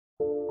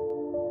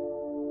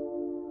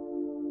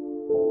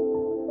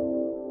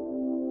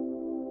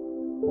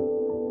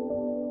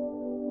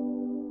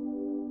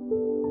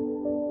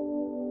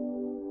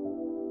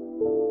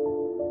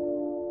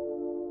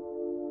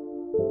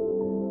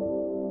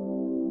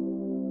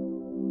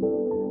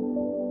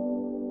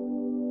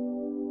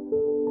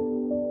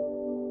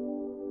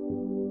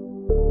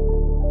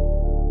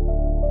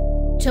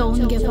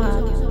Don't give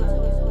up.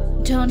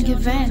 Don't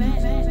give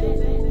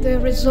in.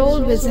 There is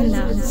always an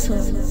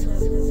answer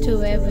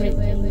to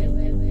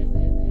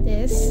everything.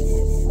 This,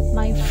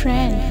 my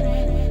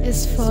friend,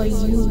 is for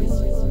you.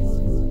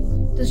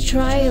 The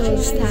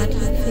trials that you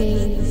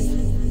face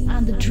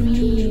and the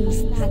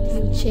dreams that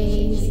you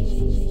chase.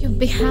 You're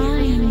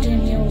behind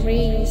in your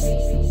race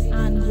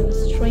and you're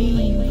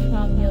straying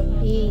from your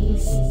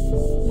pace.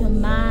 Your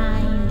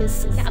mind is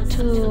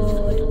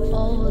scattered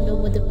all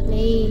over the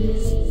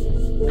place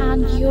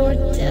and you're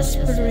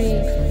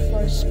desperate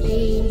for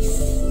space.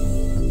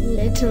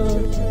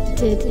 Little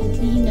did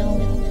he know,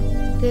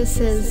 this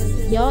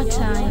is your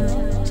time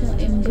to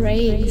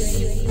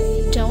embrace.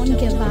 Don't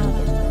give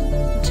up,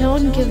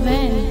 don't give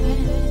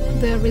in.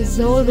 There is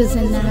always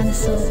an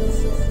answer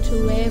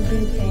to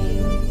everything.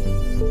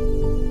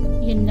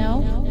 You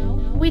know,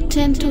 we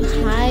tend to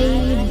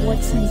hide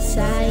what's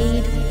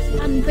inside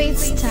and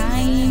waste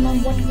time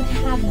on what we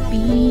have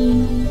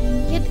been.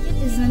 Yet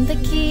isn't the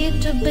key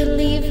to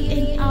believe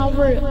in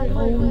our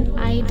own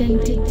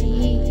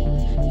identity.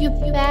 Your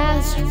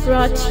past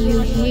brought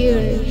you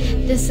here.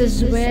 This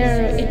is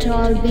where it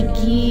all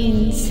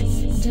begins.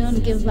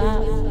 Don't give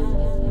up.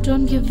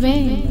 Don't give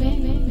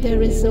in.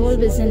 There is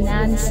always an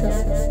answer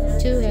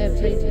to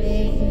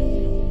everything.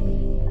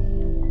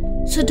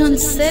 So don't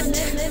sit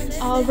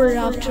hour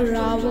after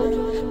hour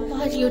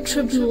while your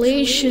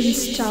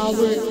tribulations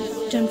tower.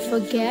 Don't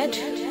forget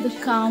the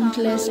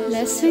countless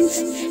blessings,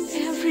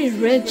 every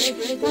rich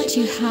that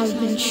you have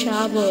been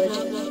showered.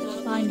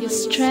 Find your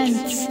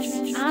strengths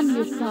and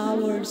your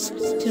powers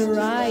to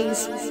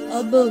rise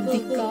above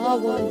the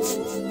cowards.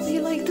 Be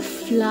like the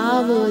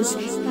flowers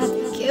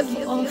that give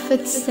off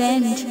its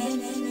scent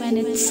when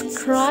it's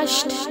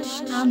crushed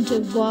and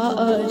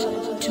devoured.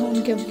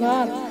 Don't give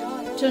up,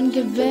 don't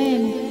give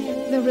in.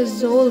 There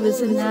is always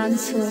an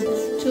answer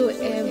to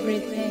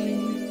everything.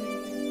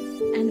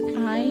 And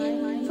I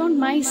found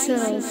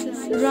myself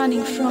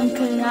running from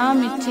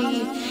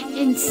calamity,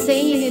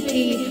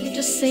 insanity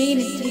to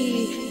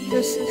sanity.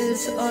 This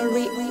is our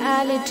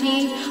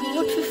reality,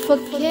 what we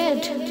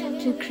forget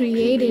who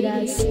created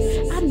us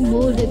and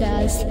molded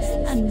us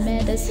and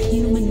made us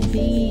human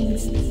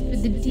beings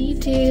with the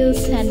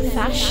details and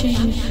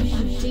fashion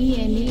of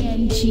DNA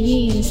and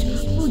genes,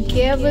 who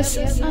gave us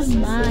a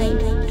mind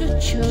to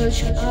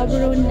judge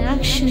our own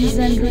actions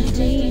and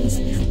routines.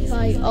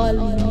 By all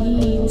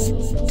means,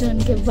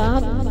 don't give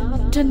up,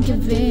 don't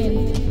give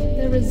in.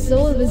 There is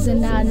always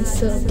an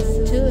answer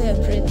to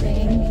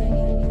everything.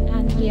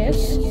 And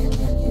yes,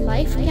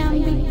 life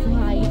can be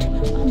quite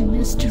a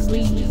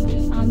mystery,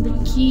 and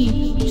the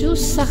key to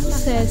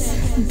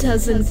success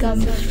doesn't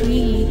come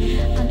free.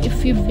 And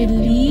if you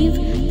believe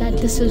that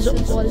this is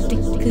all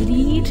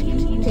decreed,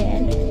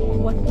 then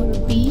what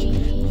will be,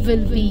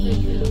 will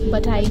be.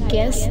 But I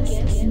guess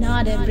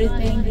not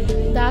everything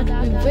that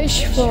we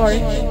wish for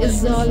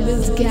is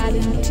always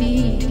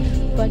guaranteed.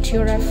 But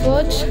your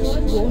effort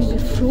won't be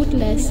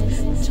fruitless.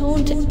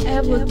 Don't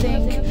ever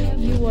think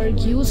you are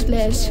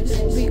useless.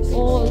 We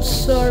all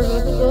serve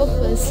a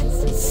purpose.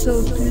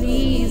 So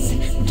please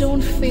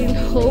don't feel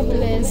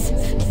hopeless.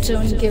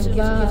 Don't give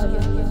up.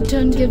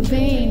 Don't give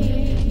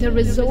in. There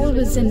is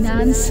always an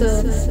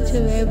answer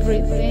to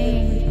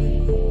everything.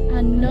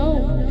 And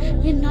no,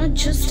 you're not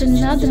just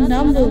another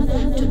number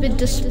to be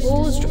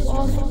disposed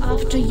of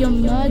after your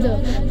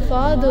mother,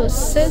 father,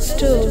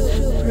 sister,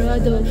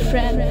 brother,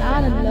 friend,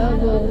 and a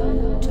lover.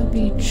 To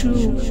be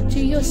true to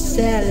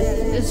yourself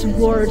is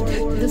worth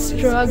the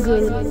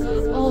struggle.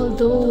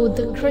 Although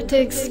the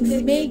critics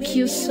make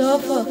you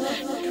suffer,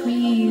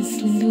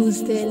 trees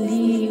lose their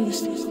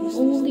leaves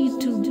only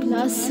to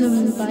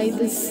blossom by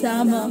the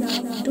summer.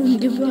 Don't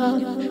give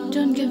up,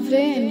 don't give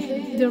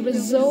in. There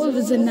is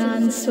always an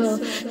answer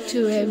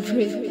to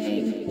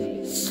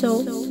everything.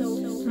 So,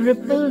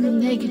 repel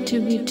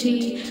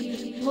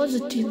negativity,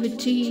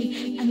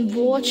 positivity, and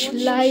watch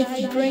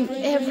life bring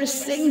every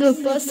single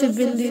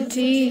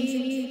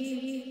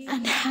possibility.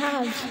 And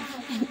have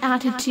an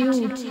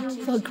attitude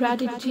for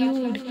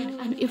gratitude.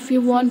 And if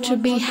you want to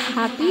be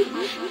happy,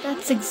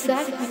 that's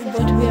exactly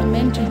what we are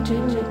meant to do.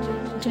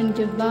 Don't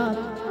give up,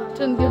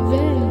 don't give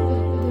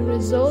in. There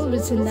is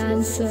always an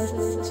answer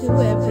to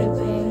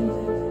everything.